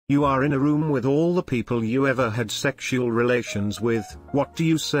You are in a room with all the people you ever had sexual relations with. What do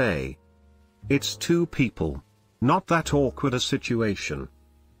you say? It's two people. Not that awkward a situation.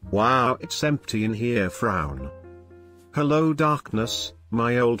 Wow, it's empty in here. Frown. Hello darkness,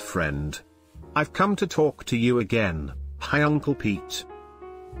 my old friend. I've come to talk to you again. Hi Uncle Pete.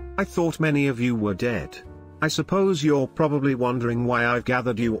 I thought many of you were dead. I suppose you're probably wondering why I've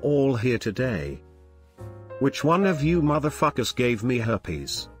gathered you all here today. Which one of you motherfuckers gave me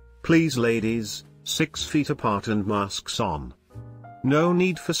herpes? Please ladies, 6 feet apart and masks on. No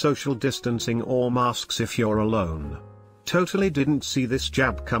need for social distancing or masks if you're alone. Totally didn't see this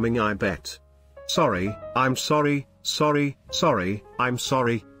jab coming, I bet. Sorry, I'm sorry, I'm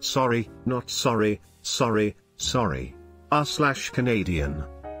sorry, not sorry, sorry. R/Canadian.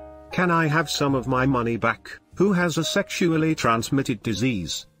 Can I have some of my money back? Who has a sexually transmitted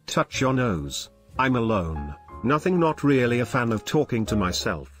disease? Touch your nose. I'm alone. Nothing, not really a fan of talking to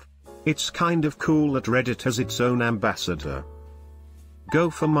myself. It's kind of cool that Reddit has its own ambassador.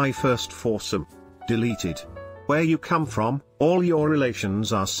 Go for my first foursome. Deleted. Where you come from, all your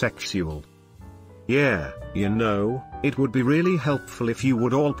relations are sexual. Yeah, you know, it would be really helpful if you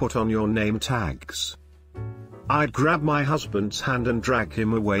would all put on your name tags. I'd grab my husband's hand and drag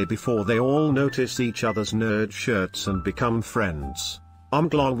him away before they all notice each other's nerd shirts and become friends.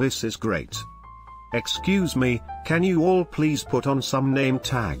 Glong, this is great. Excuse me, can you all please put on some name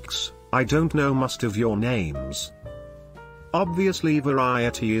tags? I don't know most of your names. Obviously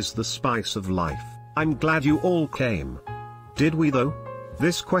variety is the spice of life. I'm glad you all came. Did we though?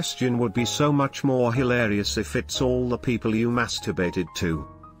 This question would be so much more hilarious if it's all the people you masturbated to.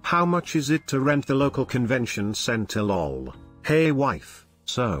 How much is it to rent the local convention center? Lol. Hey wife,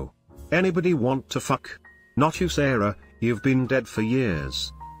 so. Anybody want to fuck? Not you Sarah, you've been dead for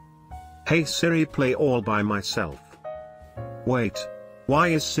years. Hey Siri, play All by Myself. Wait. Why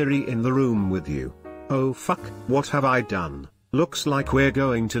is Siri in the room with you? Oh fuck, what have I done? Looks like we're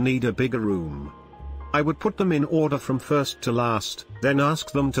going to need a bigger room. I would put them in order from first to last, then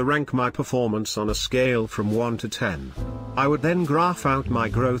ask them to rank my performance on a scale from 1 to 10. I would then graph out my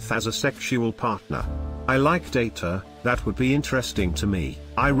growth as a sexual partner. I like data, that would be interesting to me.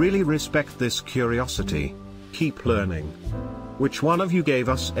 I really respect this curiosity. Keep learning. Which one of you gave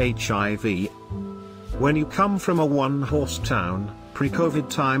us HIV? When you come from a one-horse town,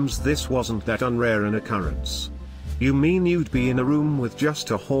 pre-COVID times, this wasn't that unrare an occurrence. You mean you'd be in a room with just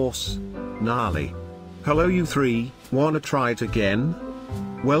a horse? Gnarly. Hello you three, wanna try it again?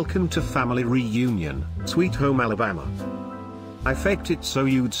 Welcome to family reunion, Sweet Home Alabama. I faked it so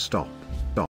you'd stop.